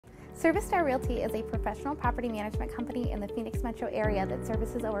Star Realty is a professional property management company in the Phoenix metro area that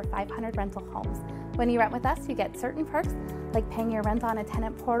services over 500 rental homes. When you rent with us, you get certain perks like paying your rent on a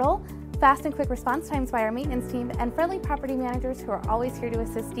tenant portal, fast and quick response times by our maintenance team, and friendly property managers who are always here to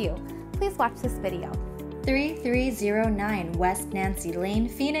assist you. Please watch this video. 3309 West Nancy Lane,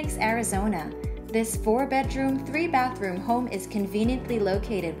 Phoenix, Arizona. This 4-bedroom, 3-bathroom home is conveniently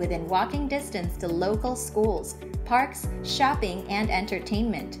located within walking distance to local schools, parks, shopping, and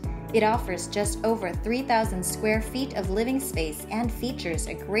entertainment. It offers just over 3,000 square feet of living space and features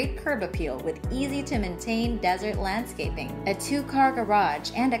a great curb appeal with easy-to-maintain desert landscaping, a 2-car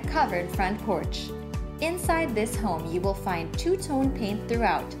garage, and a covered front porch. Inside this home, you will find two-tone paint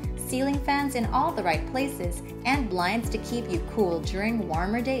throughout, ceiling fans in all the right places, and blinds to keep you cool during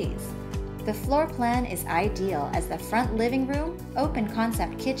warmer days. The floor plan is ideal as the front living room, open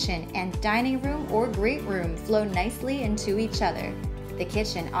concept kitchen, and dining room or great room flow nicely into each other. The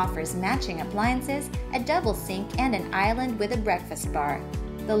kitchen offers matching appliances, a double sink, and an island with a breakfast bar.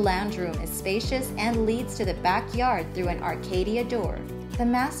 The lounge room is spacious and leads to the backyard through an arcadia door. The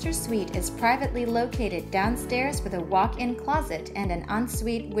master suite is privately located downstairs with a walk-in closet and an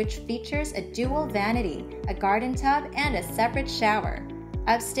ensuite which features a dual vanity, a garden tub, and a separate shower.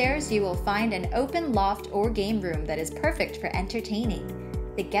 Upstairs, you will find an open loft or game room that is perfect for entertaining.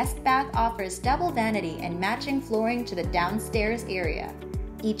 The guest bath offers double vanity and matching flooring to the downstairs area.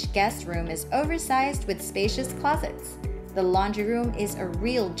 Each guest room is oversized with spacious closets. The laundry room is a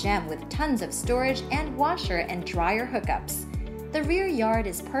real gem with tons of storage and washer and dryer hookups. The rear yard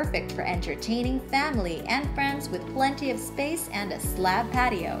is perfect for entertaining family and friends with plenty of space and a slab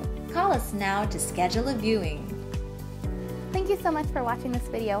patio. Call us now to schedule a viewing. Thank you so much for watching this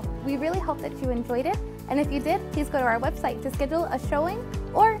video. We really hope that you enjoyed it, and if you did, please go to our website to schedule a showing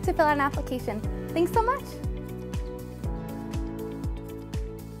or to fill out an application. Thanks so much!